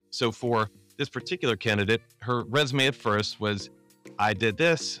So for this particular candidate, her resume at first was, I did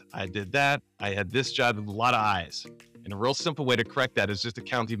this, I did that, I had this job with a lot of I's. And a real simple way to correct that is just to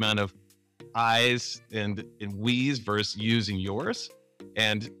count the amount of I's and we's versus you's and yours,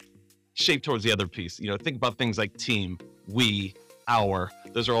 and shape towards the other piece. Think about things like team, we, our.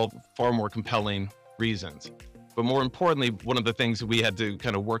 Those are all far more compelling reasons. But more importantly, one of the things that we had to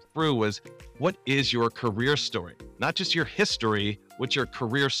kind of work through was, what is your career story? Not just your history, what's your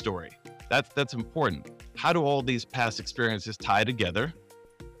career story? That's important. How do all these past experiences tie together?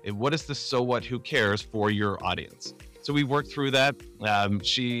 And what is the so what, who cares for your audience? So we worked through that.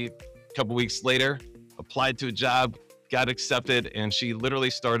 She, a couple weeks later, applied to a job, got accepted, and she literally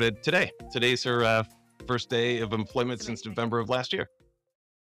started today. Today's her first day of employment since November of last year.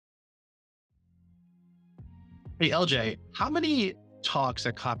 Hey, LJ, how many talks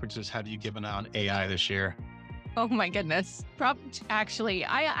at conferences have you given on AI this year? Oh my goodness. I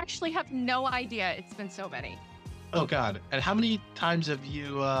actually have no idea. It's been so many. Oh God. And how many times have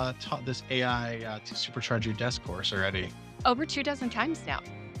you taught this AI to supercharge your desk course already? Over 24 times now.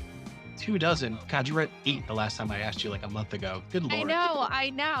 24? God, you were at 8 the last time I asked you like a month ago. Good Lord. I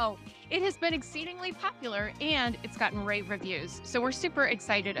know. It has been exceedingly popular and it's gotten rave reviews. So we're super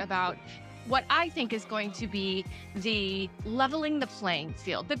excited about what I think is going to be the leveling the playing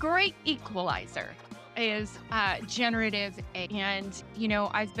field. The great equalizer is generative. And,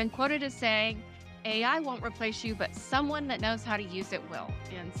 I've been quoted as saying, AI won't replace you, but someone that knows how to use it will.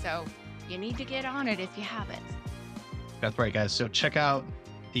 And so you need to get on it if you haven't. That's right, guys. So check out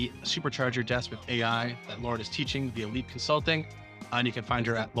the Supercharge Your Desk with AI that Lauren is teaching via Leap Consulting. And you can find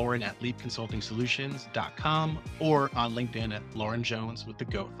her at lauren@leapconsultingsolutions.com or on LinkedIn at Lauren Jones with the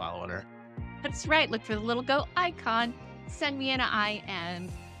Go follow her. That's right. Look for the little Go icon. Send me an IM,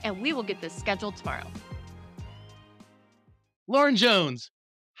 and we will get this scheduled tomorrow. Lauren Jones,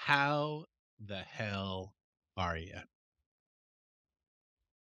 how the hell are you?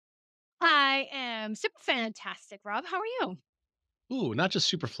 I am super fantastic, Rob. How are you? Ooh, not just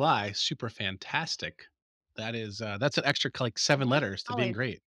super fly, super fantastic. That is, that's an extra like 7 letters to being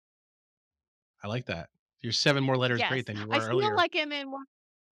great. I like that. You're 7 more letters great than you were earlier.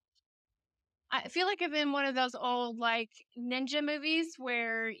 I feel like I'm in one of those old like ninja movies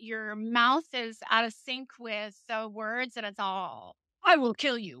where your mouth is out of sync with the words and it's all, I will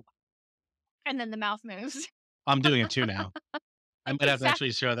kill you. And then the mouth moves. I'm doing it too now. I might have to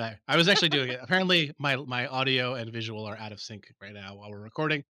actually show that. I was actually doing it. Apparently my audio and visual are out of sync right now while we're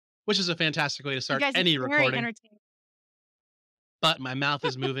recording, which is a fantastic way to start any recording. But my mouth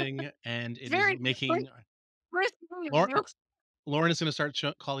is moving and it is making... Lauren is going to start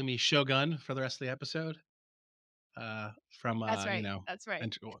calling me Shogun for the rest of the episode. That's right. That's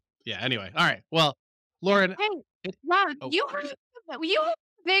right. Yeah. Anyway. All right. Well, Lauren. Hey, Rob, you have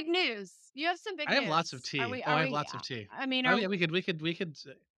big news. You have some big news. I have lots of tea. I have lots of tea. I mean, yeah, we could.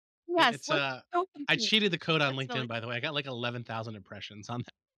 Yes. It's I cheated the code on LinkedIn, by the way. I got like 11,000 impressions on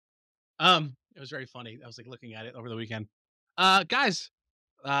that. It was very funny. I was like looking at it over the weekend. Guys,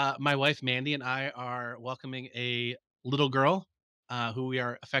 my wife Mandy and I are welcoming a little girl, who we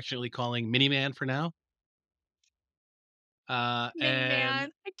are affectionately calling Mini Man for now. Mini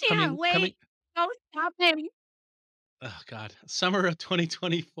Man, I can't wait. Don't stop him. Oh God, summer of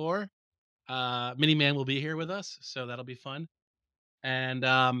 2024. Mini Man will be here with us, so that'll be fun. And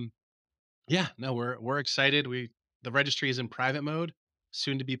yeah, no, we're excited. The registry is in private mode,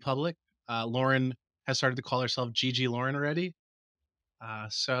 soon to be public. Lauren has started to call herself Gigi Lauren already.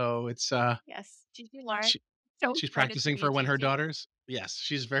 So it's yes, Gigi Lauren. She's practicing for when her daughters. Yes,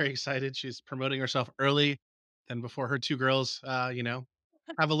 she's very excited. She's promoting herself early than before her 2 girls, have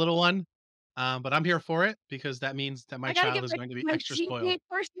a little one. But I'm here for it because that means that my child is going to be extra spoiled.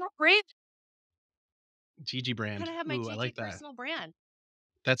 Personal brand. Gigi brand. I'm gonna have my Gigi I like personal brand.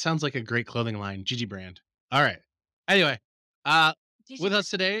 That sounds like a great clothing line, Gigi brand. All right. Anyway, with us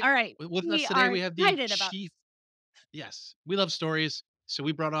today. All right. With us today, we have the chief. Yes, we love stories, so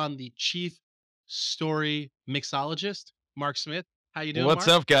we brought on the chief story mixologist, Mark Smyth. How you doing? What's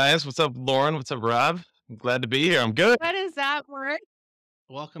up, guys? What's up, Lauren? What's up, Rob? I'm glad to be here. I'm good. What is that word?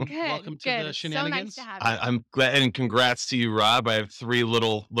 Welcome to the shenanigans. So nice to have you. I'm glad, and congrats to you, Rob. I have 3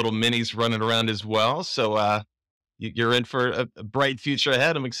 little minis running around as well. So you're in for a bright future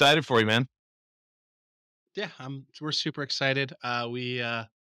ahead. I'm excited for you, man. Yeah, we're super excited. We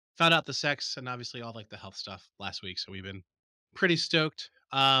found out the sex and obviously all like the health stuff last week, so we've been pretty stoked.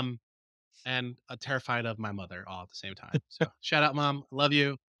 And terrified of my mother all at the same time. So shout out, Mom. Love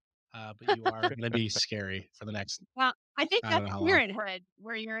you. But you are going to be scary for the next. Well, I think that's parenthood,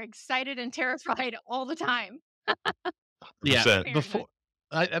 where you're excited and terrified all the time. Yeah.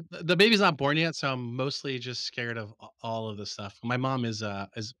 The baby's not born yet, so I'm mostly just scared of all of this stuff. My mom is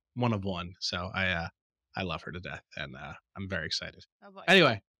one of one, so I love her to death, and I'm very excited. Oh boy.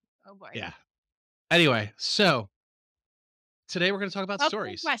 Anyway, Oh boy. yeah. Anyway, so today we're going to talk about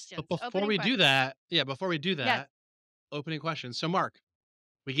Opening stories. But questions. before Opening we do questions. that, yeah, before we do Yes. that, opening questions. So, Mark,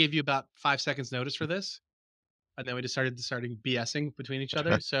 we gave you about 5 seconds notice for this, and then we just starting BSing between each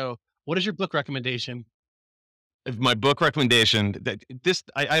other. So, what is your book recommendation? If my book recommendation, that this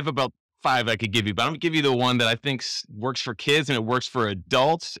I have about five I could give you, but I'm gonna give you the one that I think works for kids and it works for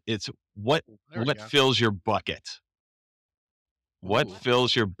adults. It's There we what go. fills your bucket. What Ooh,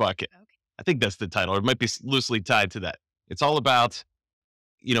 fills your bucket? Okay. I think that's the title, or it might be loosely tied to that. It's all about,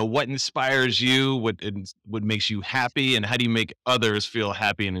 what inspires you, what makes you happy, and how do you make others feel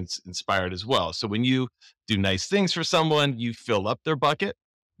happy and inspired as well. So when you do nice things for someone, you fill up their bucket.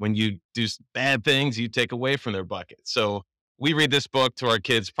 When you do bad things, you take away from their bucket. So we read this book to our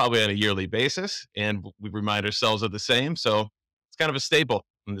kids probably on a yearly basis, and we remind ourselves of the same. So it's kind of a staple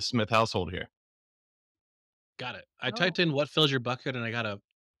in the Smith household here. got it. I Oh. typed in what fills your bucket, and I got a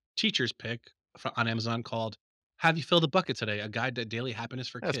teacher's pick on Amazon called "Have You Filled a Bucket Today? A Guide to Daily Happiness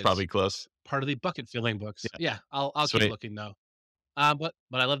for That's Kids." probably close. Part of the bucket filling books. Yeah, Yeah, I'll keep sweet. looking though. But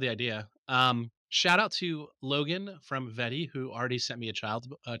I love the idea. Shout out to Logan from Veti who already sent me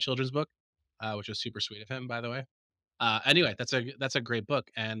a children's book, which was super sweet of him, by the way. Anyway, that's a great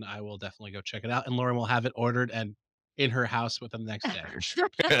book, and I will definitely go check it out. And Lauren will have it ordered and in her house within the next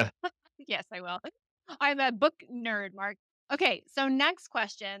day. Yes, I will. I'm a book nerd, Mark. Okay, so next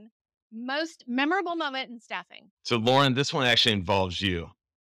question. Most memorable moment in staffing. So Lauren, this one actually involves you.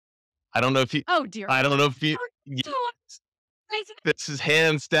 I don't know if you Oh dear. I don't know if you Oh, y so excited. this is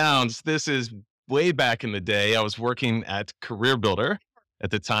hands down, this is way back in the day. I was working at Career Builder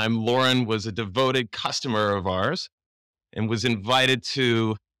at the time. Lauren was a devoted customer of ours and was invited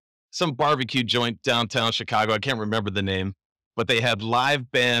to some barbecue joint downtown Chicago. I can't remember the name, but they had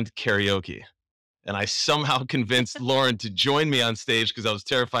live band karaoke. And I somehow convinced Lauren to join me on stage because I was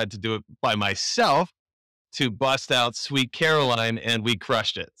terrified to do it by myself to bust out Sweet Caroline, and we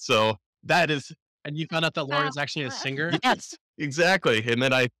crushed it. So that is And you found out that Wow. Lauren's actually a singer. yes, exactly. And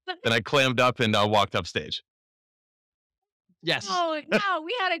then I clammed up and walked up stage. Yes, Oh no,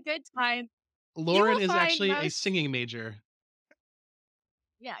 we had a good time. You Lauren will is find actually a most singing major.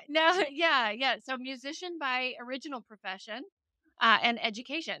 yeah, no, yeah. So musician by original profession and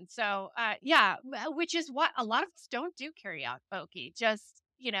education. So yeah, which is what a lot of us don't do karaoke. Just,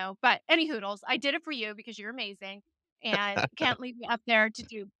 but any hoodles, I did it for you because you're amazing and can't leave me up there to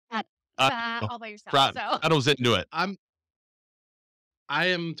do that Uh, all by yourself. Proud, So I was into it. I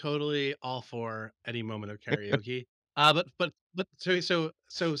am totally all for any moment of karaoke. But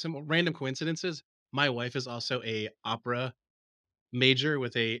some random coincidences. My wife is also a opera major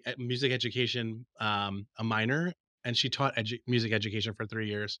with a music education, a minor, and she taught music education for 3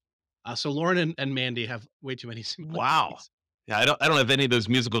 years. So Lauren and Mandy have way too many Wow. similarities. Yeah, I don't have any of those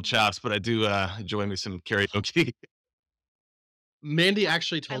musical chops, but I do enjoy me some karaoke. Mandy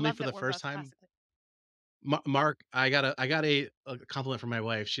actually I told me love for that the we're first both time, classically. Mark, I got a compliment from my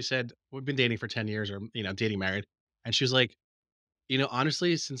wife. She said we've been dating for 10 years, or dating married, and she was like,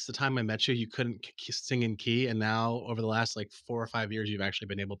 honestly, since the time I met you, you couldn't sing in key, and now over the last like 4 or 5 years, you've actually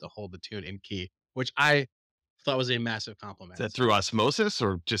been able to hold the tune in key, which I thought was a massive Is compliment. that through So osmosis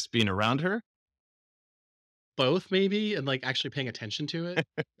or just being around her? both maybe, and like actually paying attention to it,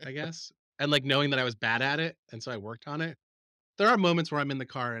 I guess, and like knowing that I was bad at it, and so I worked on it. There are moments where I'm in the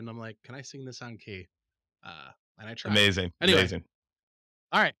car and I'm like, "Can I sing this on key?" And I try. Amazing, Anyway, amazing.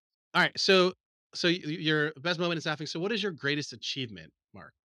 all right, all right. So your best moment is laughing. So what is your greatest achievement,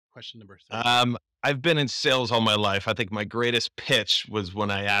 Mark? Question number three. I've been in sales all my life. I think my greatest pitch was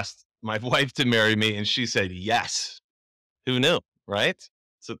when I asked my wife to marry me, and she said yes. Who knew, right?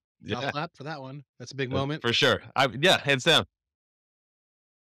 So Golf yeah, clap for that one. That's a big moment. for sure. Yeah, hands down.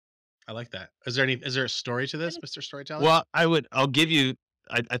 I like that. Is there a story to this, Mr. Storyteller? Well, I'll give you.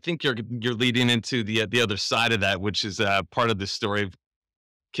 I think you're leading into the other side of that, which is part of the story.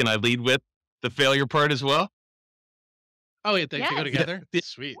 Can I lead with the failure part as well? Oh, yeah, they go Yes, together. Yeah,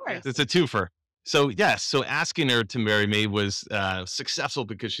 Sweet. of Yes. course. it's a twofer. So yes, so asking her to marry me was successful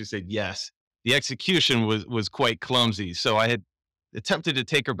because she said yes. The execution was quite clumsy. So I had attempted to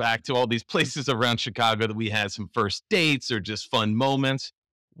take her back to all these places around Chicago that we had some first dates or just fun moments.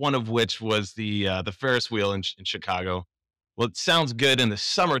 One of which was the Ferris wheel in Chicago. Well, it sounds good in the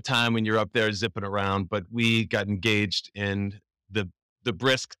summertime when you're up there zipping around, but we got engaged in the the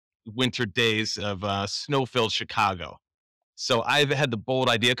brisk winter days of snow-filled Chicago. So I've had the bold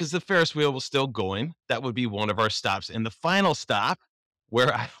idea because the Ferris wheel was still going. That would be one of our stops. And the final stop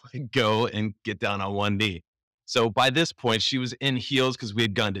where I would go and get down on one knee. So by this point, she was in heels because we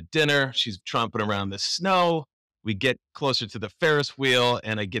had gone to dinner. She's tromping around the snow. We get closer to the Ferris wheel,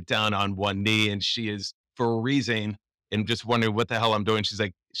 and I get down on one knee, and she is freezing and just wondering what the hell I'm doing. She's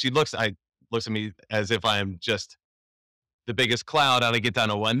like, I looks at me as if I'm just the biggest clown, and I get down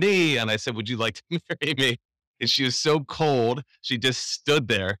on one knee, and I said, "Would you like to marry me?" And she was so cold, she just stood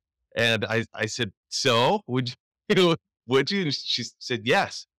there, and I said, "So, would you would you?" And she said,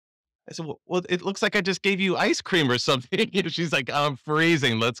 "Yes." I said, "Well, it looks like I just gave you ice cream or something." And she's like, "I'm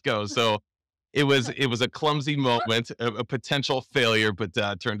freezing. Let's go." So it was a clumsy moment, a potential failure, but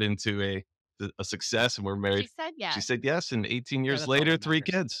turned into a success, and we're She married. said She yes. said yes, and 18 Yeah, years that's all later, that three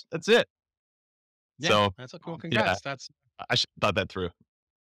matters. kids. That's it. Yeah, So that's a cool. yeah, Congrats. That's I should have thought that through.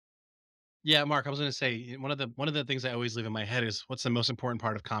 yeah, Mark. I was gonna say one of the things I always leave in my head is what's the most important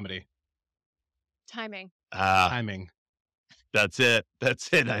part of comedy? Timing. Ah, Timing. that's it.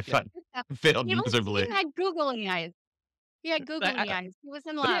 That's it. I Yeah. failed He miserably. had googly eyes. He had I, googly eyes. He was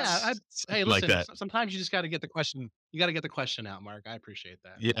in But love. yeah, hey, Something like listen. that. Sometimes you just got to get the question. You got to get the question out, Mark. I appreciate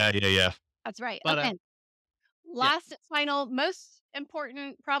that. Yeah, yeah, yeah. That's right. But Okay. yeah, Last, final, most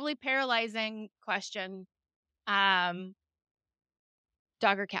important, probably paralyzing question. Um,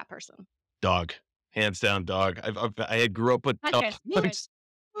 Dog or cat person? Dog, hands down, dog. I grew up with I guess you would. dogs.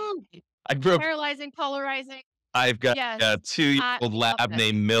 Mm, I grew up. Paralyzing, polarizing. I've got Yes, a I 2-year-old love lab this.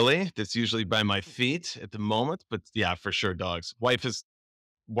 named Millie that's usually by my feet at the moment, but yeah, for sure, dogs. Wife is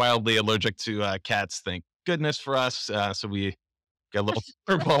wildly allergic to cats. Thank goodness for us. So we got a little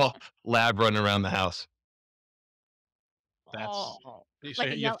furball lab running around the house. that's. Oh, So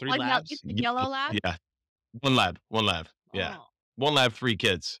you have three it's labs. a yellow lab. Yeah, one lab, one lab. Yeah, Oh, one lab, three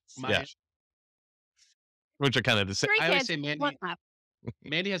kids. Yeah, My which are kind of the same. three I always kids, say one Mandy. lab.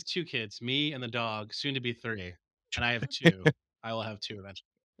 Mandy has two kids, me and the dog, soon to be three, and I have two. I will have two eventually.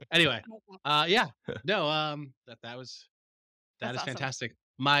 Anyway, yeah, no, that That's is awesome. fantastic.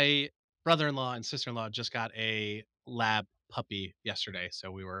 My brother-in-law and sister-in-law just got a lab puppy yesterday,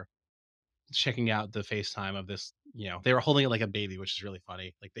 so we were checking out the FaceTime of this. They were holding it like a baby, which is really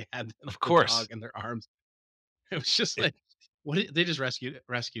funny. Like they had Of the course. dog in their arms. It was just It- like they just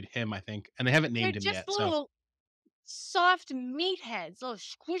rescued him, I think, and they haven't They're named him just yet. So little soft meatheads, little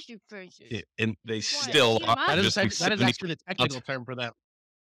squishy faces. and they Just want to yes, still eat are them up. just like that is 70 actually the pounds. technical term for that.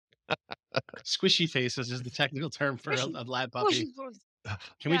 Squishy faces is the technical term for Squishy, a lad puppy. squishy faces.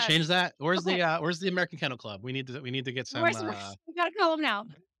 Can we change Yes. that? Okay. Where's the American Kennel Club? We need to get some Where's we gotta call them now?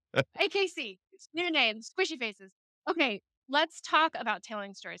 AKC. It's new name. Squishy faces. Okay, let's talk about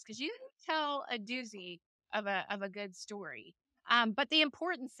telling stories because you tell a doozy of a good story. But the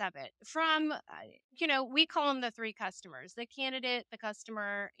importance of it from we call them the three customers: the candidate, the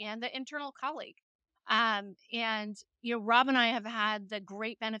customer, and the internal colleague. And Rob and I have had the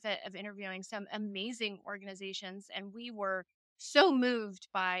great benefit of interviewing some amazing organizations, and we were so moved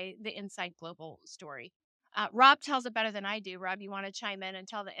by the Insight Global story. Rob tells it better than I do. Rob, you want to chime in and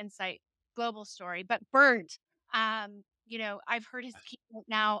tell the Insight Global story? But Bert, I've heard his keynote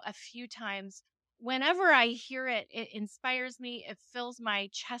now a few times. Whenever I hear it, it inspires me. It fills my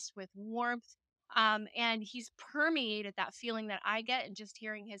chest with warmth. And he's permeated that feeling that I get in just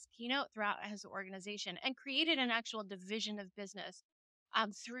hearing his keynote throughout his organization and created an actual division of business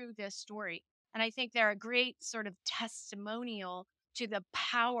through this story. And I think they're a great sort of testimonial to the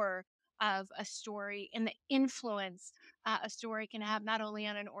power of a story and the influence a story can have not only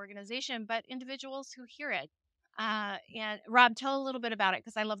on an organization, but individuals who hear it. And Rob, tell a little bit about it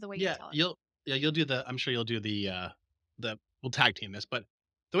because I love the way you yeah, tell it. you'll do the I'm sure you'll do the we'll tag team this, but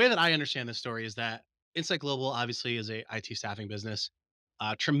the way that I understand this story is that Insight Global obviously is a IT staffing business,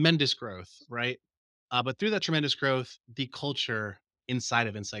 tremendous growth, right? But through that tremendous growth, the culture inside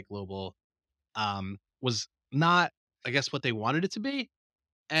of Insight Global was not, I guess, what they wanted it to be,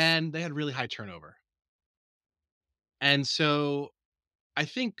 and they had really high turnover. And so I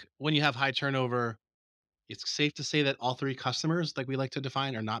think when you have high turnover, it's safe to say that all three customers, like we like to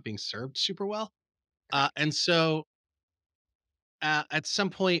define, are not being served super well. Correct. And so at some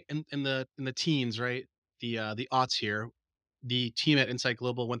point in the teens, right, the aughts here, the team at Insight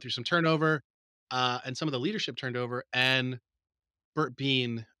Global went through some turnover, and some of the leadership turned over, and Bert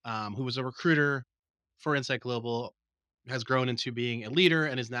Bean, who was a recruiter for Insight Global, has grown into being a leader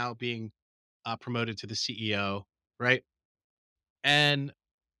and is now being promoted to the CEO, right? And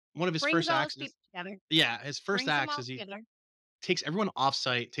one of his Brings first all those acts is, people together. yeah, his first Brings them acts all is he together. takes everyone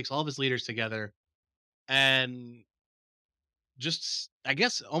offsite, takes all of his leaders together, and just I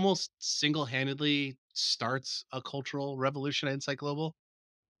guess almost single-handedly starts a cultural revolution at Insight Global.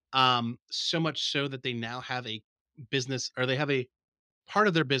 So much so that they now have a business, or they have a part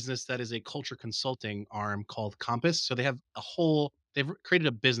of their business that is a culture consulting arm called Compass. So they've created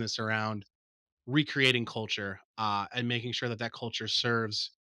a business around recreating culture and making sure that that culture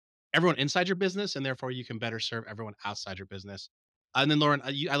serves everyone inside your business, and therefore you can better serve everyone outside your business. And then Lauren,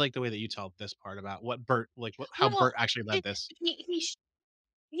 I like the way that you tell this part about what Bert, how Well, Bert actually led it, this. he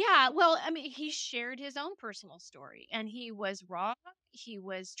Yeah, well, I mean, he shared his own personal story and he was raw, he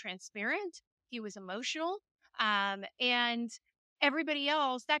was transparent, he was emotional. And everybody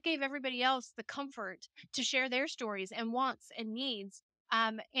else, that gave everybody else the comfort to share their stories and wants and needs.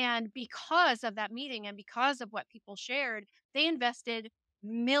 And because of that meeting and because of what people shared, they invested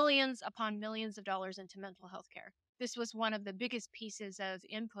millions upon millions of dollars into mental health care. This was one of the biggest pieces of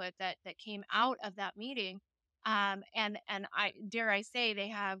input that came out of that meeting. And I dare I say they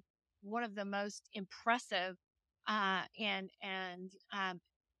have one of the most impressive and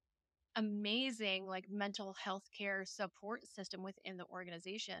amazing like mental health care support system within the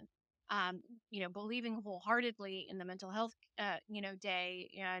organization. um Believing wholeheartedly in the mental health day,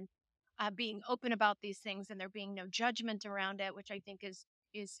 and being open about these things, and there being no judgment around it, which I think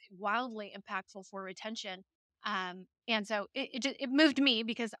is wildly impactful for retention. And so it moved me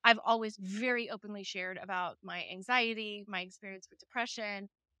because I've always very openly shared about my anxiety, my experience with depression.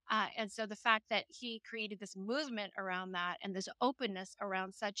 And so the fact that he created this movement around that and this openness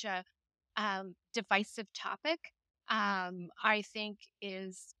around such a divisive topic, I think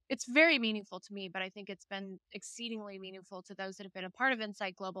it's very meaningful to me, but I think it's been exceedingly meaningful to those that have been a part of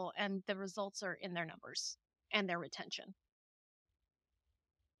Insight Global, and the results are in their numbers and their retention.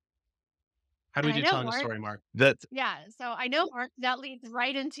 How do And we I do know, telling a Mark, story, Mark? That yeah, so I know, Mark, that leads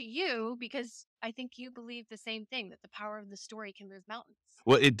right into you because I think you believe the same thing, that the power of the story can move mountains.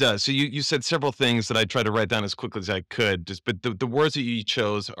 Well, it does. So you said several things that I tried to write down as quickly as I could. Just, but the words that you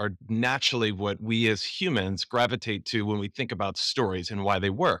chose are naturally what we as humans gravitate to when we think about stories and why they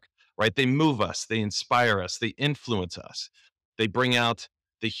work. Right? They move us, they inspire us, they influence us. They bring out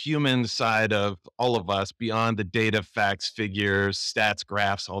the human side of all of us beyond the data, facts, figures, stats,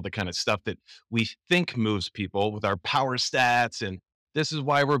 graphs, all the kind of stuff that we think moves people with our power stats and this is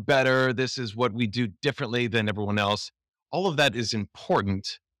why we're better. This is what we do differently than everyone else. All of that is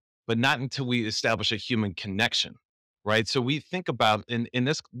important, but not until we establish a human connection, right? So we think about in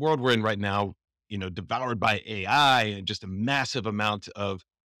this world we're in right now, devoured by AI and just a massive amount of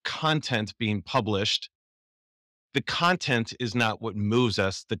content being published. The content is not what moves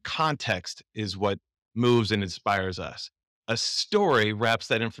us. The context is what moves and inspires us. A story wraps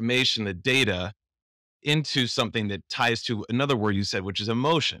that information, the data, into something that ties to another word you said, which is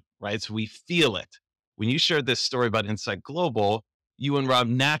emotion, right? So we feel it. When you shared this story about Insight Global, you and Rob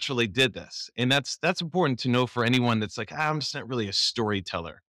naturally did this. And that's important to know for anyone that's like, I'm just not really a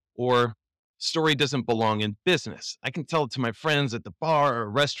storyteller, or story doesn't belong in business. I can tell it to my friends at the bar or a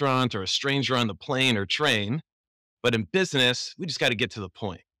restaurant or a stranger on the plane or train, but in business, we just got to get to the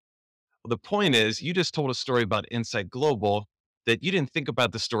point. Well, the point is, you just told a story about Insight Global that you didn't think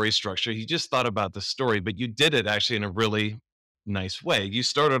about the story structure. You just thought about the story, but you did it actually in a really nice way. You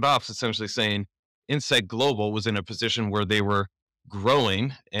started off essentially saying Insight Global was in a position where they were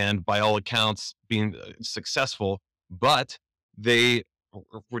growing and by all accounts being successful, but they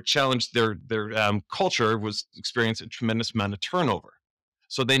were challenged. Their culture was experiencing a tremendous amount of turnover.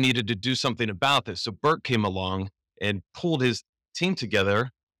 So they needed to do something about this. So Bert came along and pulled his team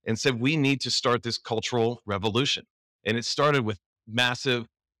together and said, we need to start this cultural revolution. And it started with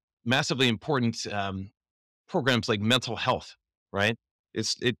massively important programs like mental health, right?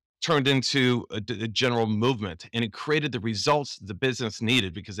 It turned into a general movement and it created the results the business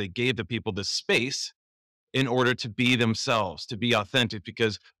needed because they gave the people the space in order to be themselves, to be authentic,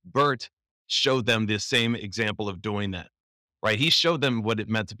 because Bert showed them the same example of doing that, right? He showed them what it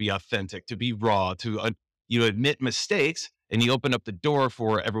meant to be authentic, to be raw, to admit mistakes, and he opened up the door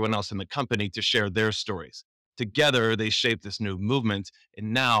for everyone else in the company to share their stories. Together, they shaped this new movement,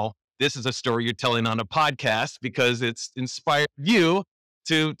 and now this is a story you're telling on a podcast because it's inspired you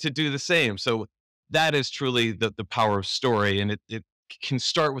to do the same. So that is truly the power of story, and it can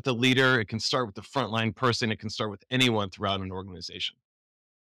start with a leader, it can start with the frontline person, it can start with anyone throughout an organization.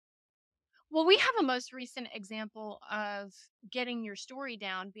 Well, we have a most recent example of getting your story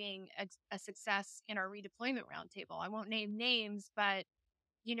down being a success in our redeployment roundtable. I won't name names, but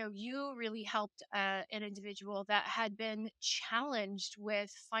you really helped an individual that had been challenged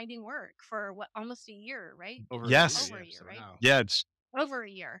with finding work for what, almost a year, right? Over a year, Yes. Over yeah. a year, So right? wow. Yeah, it's Over a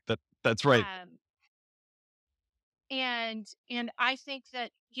year. that's right. Um, and I think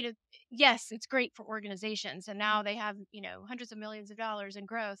that, yes, it's great for organizations, and now they have, hundreds of millions of dollars in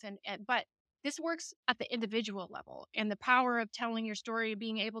growth, and but this works at the individual level, and the power of telling your story,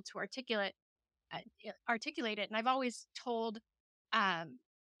 being able to articulate it. And I've always told, um,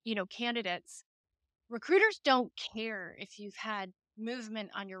 candidates, recruiters don't care if you've had movement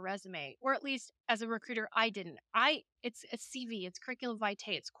on your resume, or at least as a recruiter, I didn't. It's a CV, it's curriculum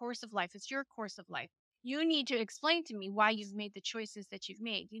vitae, it's course of life, it's your course of life. You need to explain to me why you've made the choices that you've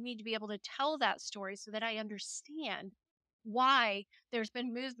made. You need to be able to tell that story so that I understand why there's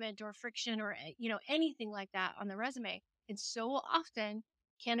been movement or friction or anything like that on the resume. And so often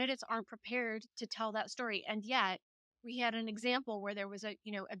candidates aren't prepared to tell that story. And yet we had an example where there was a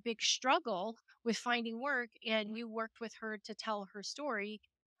big struggle with finding work, and you worked with her to tell her story.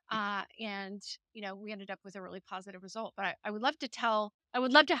 And we ended up with a really positive result. But I would love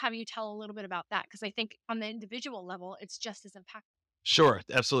to have you tell a little bit about that, because I think on the individual level, it's just as impactful. Sure,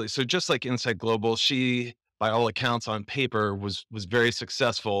 absolutely. So just like Inside Global, she, by all accounts on paper, was very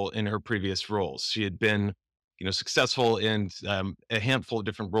successful in her previous roles. She had been, successful in a handful of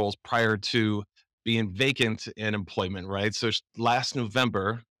different roles prior to being vacant in employment, right? So last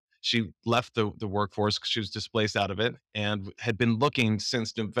November, she left the workforce because she was displaced out of it and had been looking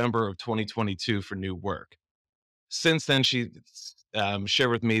since November of 2022 for new work. Since then, she shared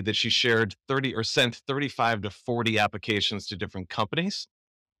with me that she shared 30 or sent 35 to 40 applications to different companies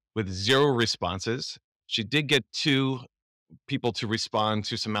with zero responses. She did get two people to respond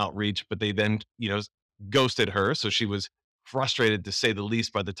to some outreach, but they then, ghosted her. So she was frustrated to say the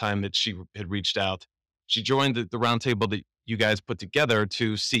least by the time that she had reached out. She joined the roundtable that you guys put together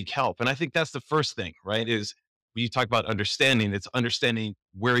to seek help. And I think that's the first thing, right? Is when you talk about understanding, it's understanding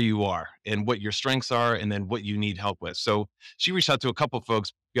where you are and what your strengths are and then what you need help with. So she reached out to a couple of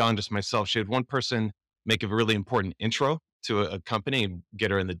folks beyond just myself. She had one person make a really important intro to a company and get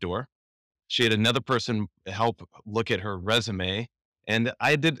her in the door. She had another person help look at her resume, and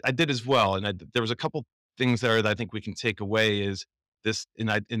I did as well. And there was a couple things there that I think we can take away is this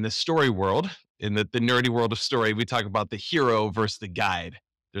in the story world, in the nerdy world of story, we talk about the hero versus the guide.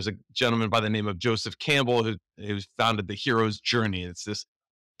 There's a gentleman by the name of Joseph Campbell who founded the hero's journey. It's this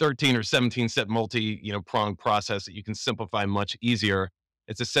 13 or 17 step multi pronged process that you can simplify much easier.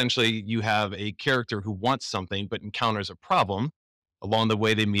 It's essentially you have a character who wants something but encounters a problem. Along the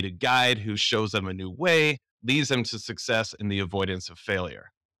way, they meet a guide who shows them a new way, leads them to success and the avoidance of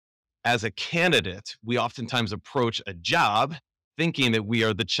failure. As a candidate, we oftentimes approach a job thinking that we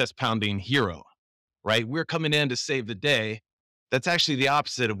are the chest pounding hero, right? We're coming in to save the day. That's actually the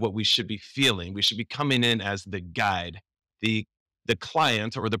opposite of what we should be feeling. We should be coming in as the guide. The the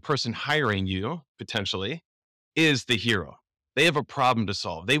client or the person hiring you potentially is the hero. They have a problem to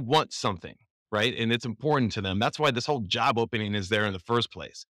solve. They want something, right? And it's important to them. That's why this whole job opening is there in the first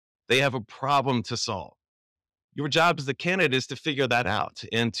place. They have a problem to solve. Your job as the candidate is to figure that out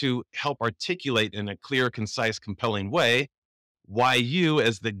and to help articulate in a clear, concise, compelling way why you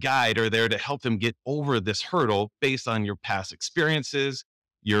as the guide are there to help them get over this hurdle based on your past experiences,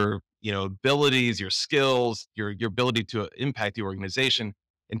 your abilities, your skills, your ability to impact the organization,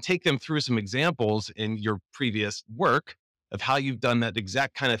 and take them through some examples in your previous work of how you've done that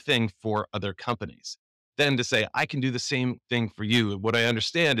exact kind of thing for other companies. Then to say, I can do the same thing for you. What I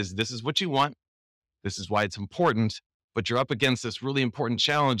understand is this is what you want. This is why it's important, but you're up against this really important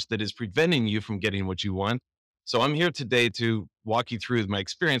challenge that is preventing you from getting what you want. So I'm here today to walk you through my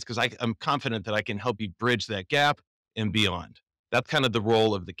experience because I'm confident that I can help you bridge that gap and beyond. That's kind of the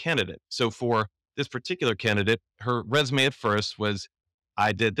role of the candidate. So for this particular candidate, her resume at first was,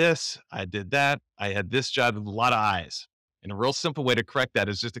 I did this, I did that, I had this job with a lot of I's. And a real simple way to correct that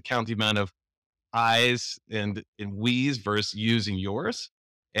is just to count the amount of I's and we's versus you's and yours.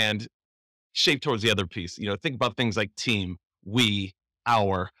 And shape towards the other piece. Think about things like team, we,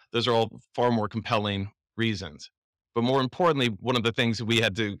 our. Those are all far more compelling reasons. But more importantly, one of the things that we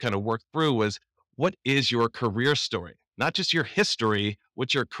had to kind of work through was what is your career story? Not just your history,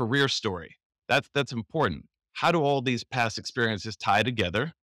 what's your career story? That's important. How do all these past experiences tie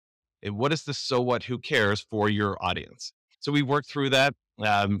together? And what is the so what, who cares for your audience? So we worked through that.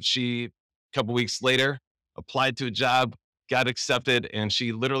 She, a couple weeks later, applied to a job, got accepted, and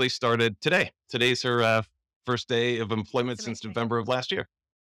she literally started today. Today's her first day of employment It's since amazing. November of last year.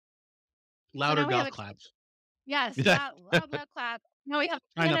 So Louder now we have golf a claps. yes, Yeah, loud clap. Now we have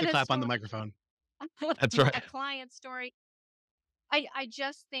Try not to Canada's clap on the story, microphone. that's right. a client story. I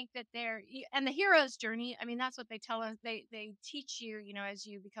just think that and the hero's journey. I mean, that's what they tell us. They teach you, as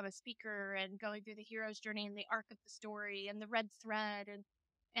you become a speaker and going through the hero's journey and the arc of the story and the red thread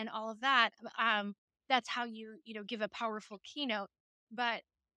and all of that. That's how you give a powerful keynote. But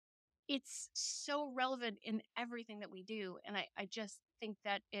it's so relevant in everything that we do, and I just think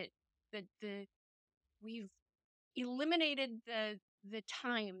that the we've eliminated the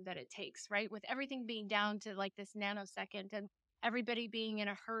time that it takes, right? With everything being down to like this nanosecond and everybody being in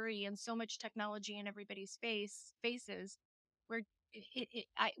a hurry and so much technology in everybody's faces, where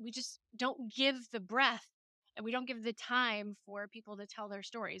we just don't give the breath and we don't give the time for people to tell their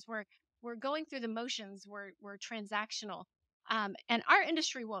stories. We're going through the motions. We're transactional. And our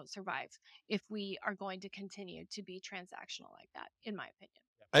industry won't survive if we are going to continue to be transactional like that, in my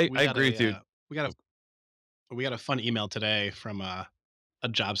opinion. We I got agree with you. we got we got a fun email today from a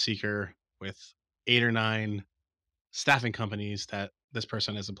job seeker with 8 or 9 staffing companies that this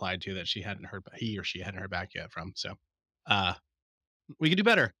person has applied to that he or she hadn't heard back yet from. So uh, we could do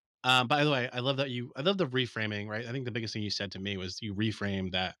better. By the way, I love the reframing, right? I think the biggest thing you said to me was you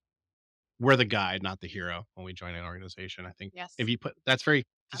reframed that we're the guide, not the hero when we join an organization. I think if Yes, you put I it's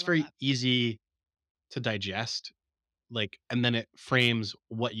love very that. easy to digest, like, and then it frames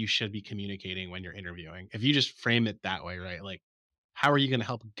what you should be communicating when you're interviewing. If you just frame it that way, right? Like, how are you going to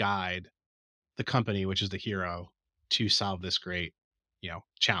help guide the company, which is the hero, to solve this great,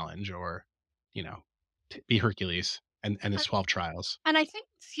 challenge, or, you know, be Hercules and his 12 trials. And I think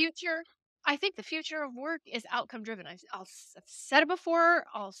the future of work is outcome driven. I've said it before.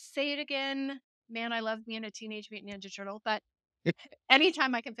 I'll say it again. Man, I love being a Teenage Mutant Ninja Turtle, but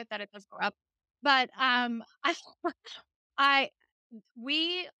anytime I can fit that, it does go up. But I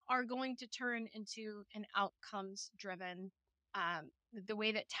we are going to turn into an outcomes driven the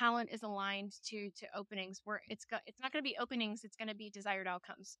way that talent is aligned to openings, where it's not going to be openings, it's going to be desired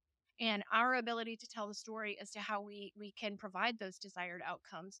outcomes, and our ability to tell the story as to how we can provide those desired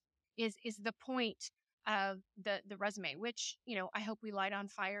outcomes is the point of the resume, which I hope we light on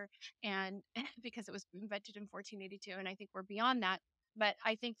fire, and because it was invented in 1482, and I think we're beyond that. But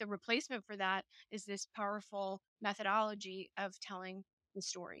I think the replacement for that is this powerful methodology of telling the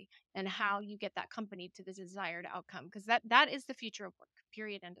story and how you get that company to the desired outcome, because that is the future of work,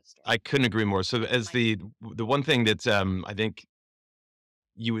 period, end of story. I couldn't agree more. So as My the one thing that I think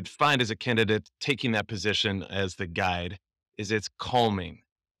you would find as a candidate taking that position as the guide is it's calming.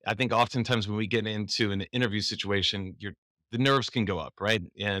 I think oftentimes when we get into an interview situation, the nerves can go up, right?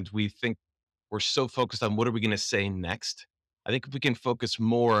 And we think we're so focused on what are we going to say next. I think if we can focus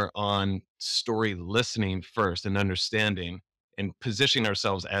more on story listening first and understanding and positioning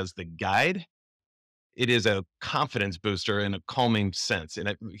ourselves as the guide, it is a confidence booster in a calming sense.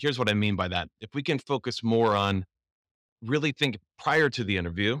 And here's what I mean by that. If we can focus more on really think prior to the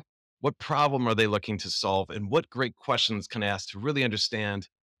interview, what problem are they looking to solve and what great questions can I ask to really understand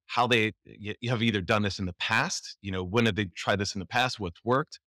how you have either done this in the past, when have they tried this in the past, what's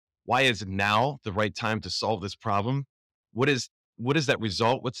worked, why is now the right time to solve this problem, what is what is that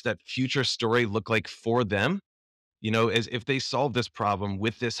result, what's that future story look like for them, as if they solve this problem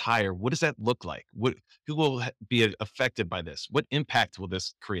with this hire, what does that look like, who will be affected by this, what impact will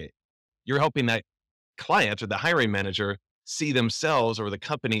this create. You're helping that client or the hiring manager see themselves or the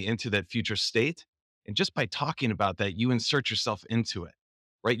company into that future state. And just by talking about that, you insert yourself into it,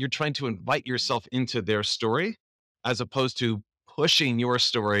 right? You're trying to invite yourself into their story as opposed to pushing your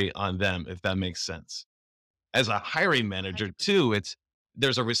story on them, if that makes sense. As a hiring manager, 100%. too,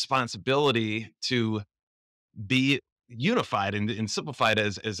 there's a responsibility to be unified and simplified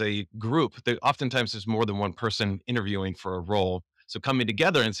as a group. Oftentimes there's more than one person interviewing for a role. So coming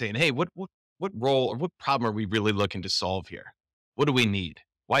together and saying, hey, what role or what problem are we really looking to solve here? What do we need?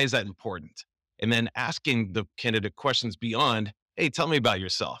 Why is that important? And then asking the candidate questions beyond, hey, tell me about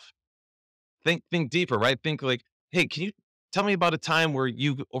yourself. Think deeper, right? Think like, hey, can you tell me about a time where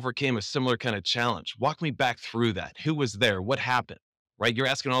you overcame a similar kind of challenge? Walk me back through that. Who was there? What happened? Right? You're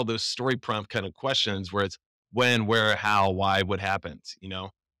asking all those story prompt kind of questions where it's when, where, how, why, what happened,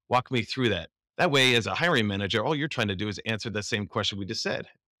 Walk me through that. That way, as a hiring manager, all you're trying to do is answer the same question we just said.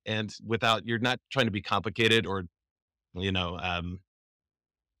 And you're not trying to be complicated or, you know, um,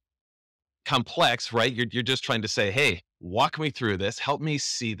 complex, right? You're just trying to say, "Hey, walk me through this, help me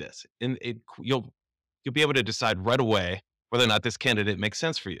see this." And you'll be able to decide right away whether or not this candidate makes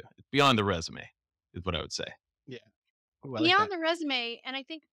sense for you. It's beyond the resume, is what I would say. Yeah. Ooh, I like Beyond that. the resume, and I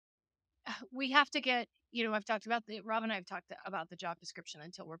think we have to get, I've talked about Rob and I have talked about the job description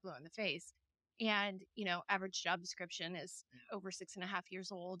until we're blue in the face. And, average job description is over 6.5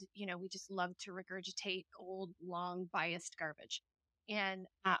 years old. We just love to regurgitate old, long, biased garbage. And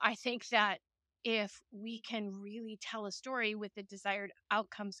I think that if we can really tell a story with the desired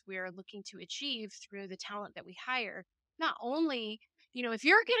outcomes we're looking to achieve through the talent that we hire, not only, if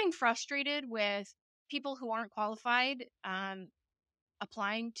you're getting frustrated with people who aren't qualified,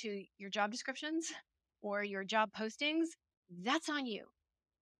 applying to your job descriptions or your job postings, that's on you.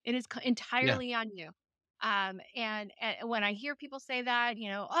 It is Yeah. entirely on you. And when I hear people say that,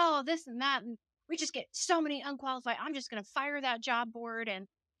 oh, this and that, and we just get so many unqualified, I'm just going to fire that job board. And,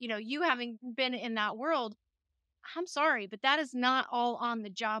 you having been in that world, I'm sorry, but that is not all on the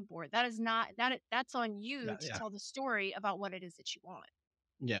job board. That is not that's on you Yeah. to Yeah. tell the story about what it is that you want.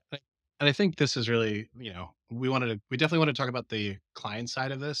 Yeah. And I think this is really, we definitely want to talk about the client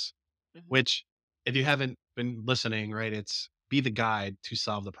side of this, Mhm. which if you haven't been listening, right, it's be the guide to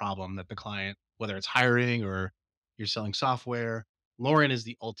solve the problem that the client, whether it's hiring or you're selling software. Lauren is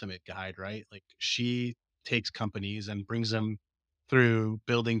the ultimate guide, right? Like she takes companies and brings them through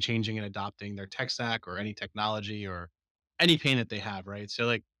building, changing, and adopting their tech stack or any technology or any pain that they have, right? So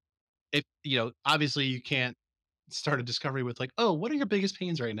like if obviously you can't start a discovery with like, oh, what are your biggest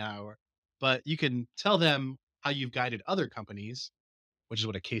pains right now? But you can tell them how you've guided other companies, which is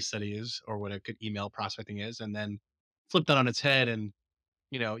what a case study is or what a good email prospecting is, and then flip that on its head and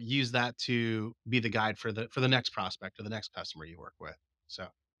use that to be the guide for the next prospect or the next customer you work with. So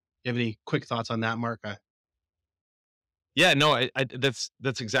you have any quick thoughts on that, Mark? Yeah, no, that's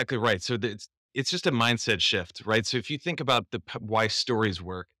exactly right. So it's just a mindset shift, right? So if you think about why stories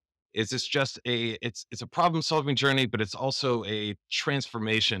work, is it's a problem solving journey, but it's also a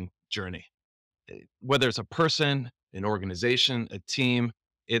transformation journey. Whether it's a person, an organization, a team,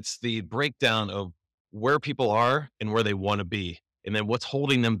 it's the breakdown of where people are and where they want to be, and then what's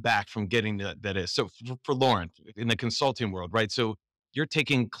holding them back from getting that is. So for Lauren in the consulting world, right? So you're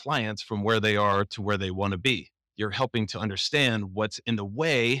taking clients from where they are to where they want to be. You're helping to understand what's in the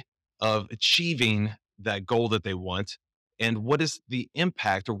way of achieving that goal that they want, and what is the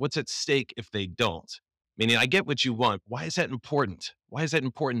impact or what's at stake if they don't. Meaning, I get what you want. Why is that important? Why is that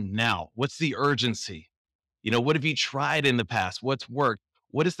important now? What's the urgency? What have you tried in the past? What's worked?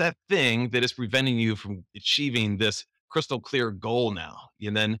 What is that thing that is preventing you from achieving this crystal clear goal now?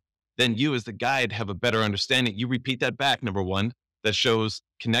 And then you as the guide have a better understanding. You repeat that back, number one, that shows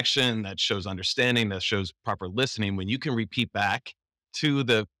connection, that shows understanding, that shows proper listening. When you can repeat back to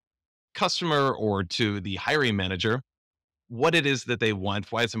the customer or to the hiring manager what it is that they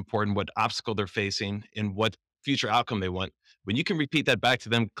want, why it's important, what obstacle they're facing, and what future outcome they want. When you can repeat that back to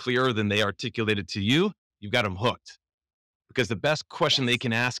them clearer than they articulated to you, you've got them hooked. Because the best question they Yes.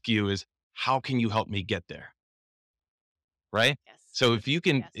 can ask you is, how can you help me get there? Right? Yes. So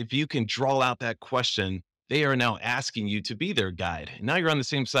Yes. if you can draw out that question, they are now asking you to be their guide. And now you're on the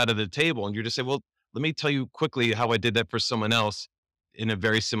same side of the table and you're just saying, well, let me tell you quickly how I did that for someone else in a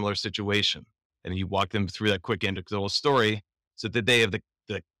very similar situation. And you walk them through that quick anecdotal story so that they have the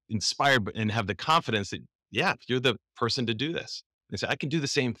inspired and have the confidence that, yeah, you're the person to do this. They say, I can do the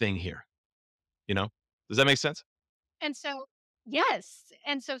same thing here. You know, does that make sense? And so, yes.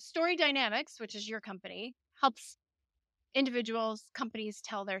 And so Story Dynamics, which is your company, helps individuals, companies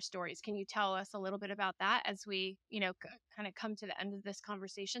tell their stories. Can you tell us a little bit about that as we, kind of come to the end of this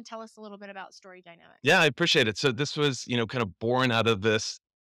conversation? Tell us a little bit about Story Dynamics. Yeah, I appreciate it. So this was, kind of born out of this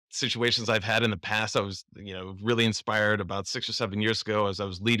situations I've had in the past. I was, really inspired about 6 or 7 years ago as I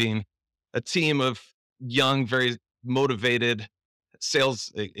was leading a team of young, very motivated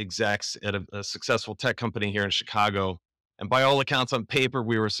sales execs at a successful tech company here in Chicago. And by all accounts on paper,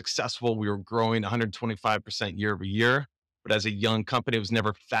 we were successful. We were growing 125% year over year. But as a young company, it was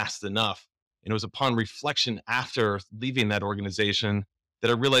never fast enough. And it was upon reflection after leaving that organization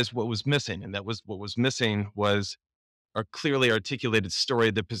that I realized what was missing. And that was what was missing was a clearly articulated story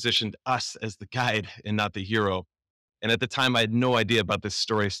that positioned us as the guide and not the hero. And at the time, I had no idea about this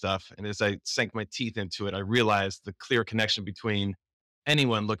story stuff. And as I sank my teeth into it, I realized the clear connection between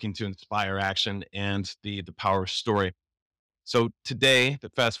anyone looking to inspire action and the power of story. So today, the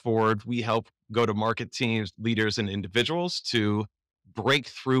fast forward, we help go to market teams, leaders, and individuals to break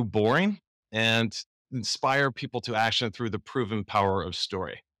through boring and inspire people to action through the proven power of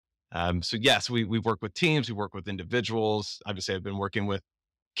story. So yes, we work with teams, we work with individuals. Obviously, I've been working with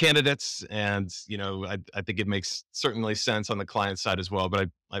candidates, and I think it makes certainly sense on the client side as well. But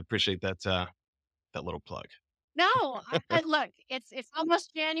I appreciate that little plug. No, look, it's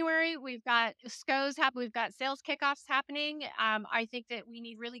almost January. We've got SCOs happen. We've got sales kickoffs happening. I think that we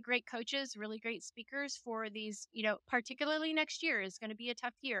need really great coaches, really great speakers for these. Particularly next year is going to be a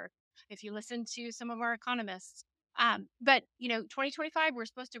tough year if you listen to some of our economists. But 2025, we're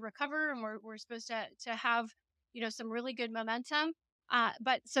supposed to recover, and we're supposed to have some really good momentum.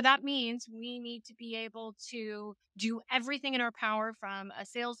 But so that means we need to be able to do everything in our power from a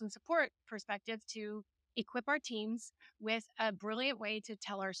sales and support perspective to equip our teams with a brilliant way to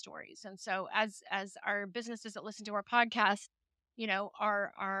tell our stories. And so as our businesses that listen to our podcast,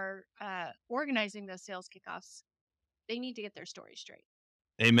 are organizing those sales kickoffs, they need to get their story straight.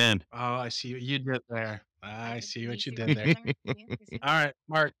 Amen. Oh, I see what you did there. I see what you see did what there. I did there? You see- All right,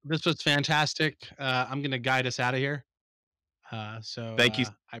 Mark, this was fantastic. I'm going to guide us out of here. Thank you.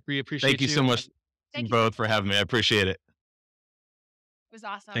 I really Thank appreciate you you. so much Thank you. both for having me. I appreciate it. It was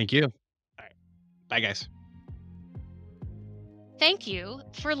awesome. Thank you. All right. Bye, guys. Thank you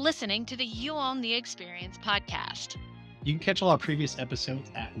for listening to the You Own the Experience podcast. You can catch all our previous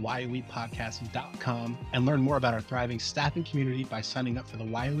episodes at whyowepodcast.com and learn more about our thriving staffing community by signing up for the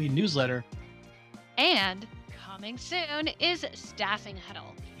YOE newsletter. And coming soon is Staffing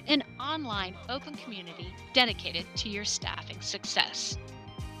Huddle, an online open community dedicated to your staffing success.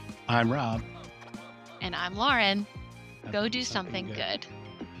 I'm Rob. And I'm Lauren. Have Go do something good.